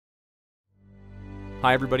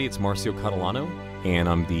Hi everybody, it's Marcio Catalano, and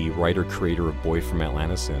I'm the writer-creator of Boy from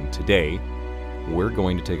Atlantis, and today we're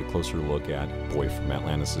going to take a closer look at Boy from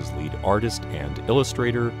Atlantis' lead artist and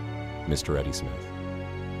illustrator, Mr. Eddie Smith.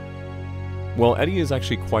 Well, Eddie is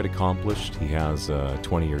actually quite accomplished. He has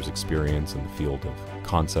 20 years experience in the field of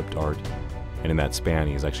concept art, and in that span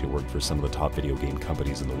he has actually worked for some of the top video game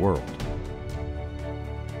companies in the world.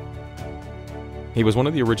 He was one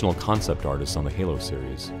of the original concept artists on the Halo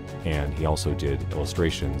series, and he also did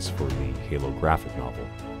illustrations for the Halo graphic novel.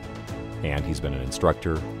 And he's been an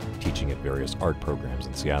instructor, teaching at various art programs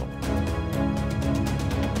in Seattle.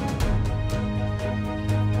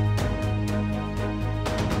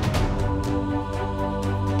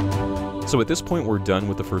 So at this point we're done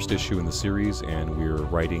with the first issue in the series, and we're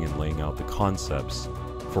writing and laying out the concepts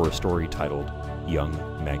for a story titled Young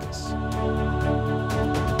Magus.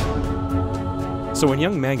 So in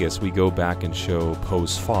Young Magus, we go back and show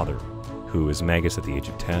Poe's father, who is Magus at the age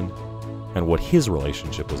of 10, and what his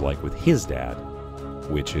relationship was like with his dad,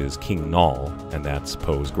 which is King Null, and that's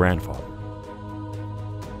Poe's grandfather.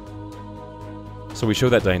 So we show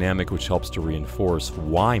that dynamic, which helps to reinforce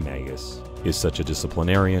why Magus is such a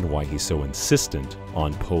disciplinarian, why he's so insistent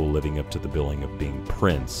on Poe living up to the billing of being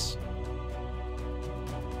Prince.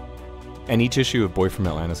 And each issue of Boy from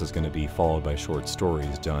Atlantis is going to be followed by short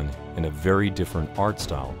stories done in a very different art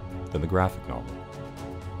style than the graphic novel.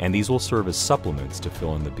 And these will serve as supplements to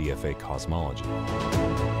fill in the BFA cosmology.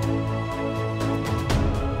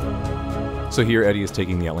 So here Eddie is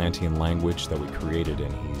taking the Atlantean language that we created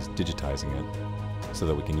and he's digitizing it so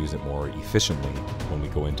that we can use it more efficiently when we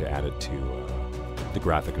go in to add it to the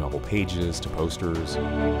graphic novel pages, to posters.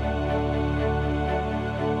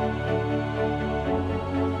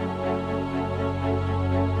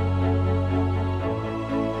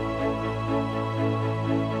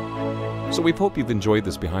 So we hope you've enjoyed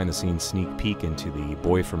this behind-the-scenes sneak peek into the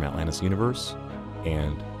Boy from Atlantis universe,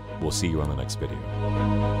 and we'll see you on the next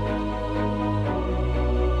video.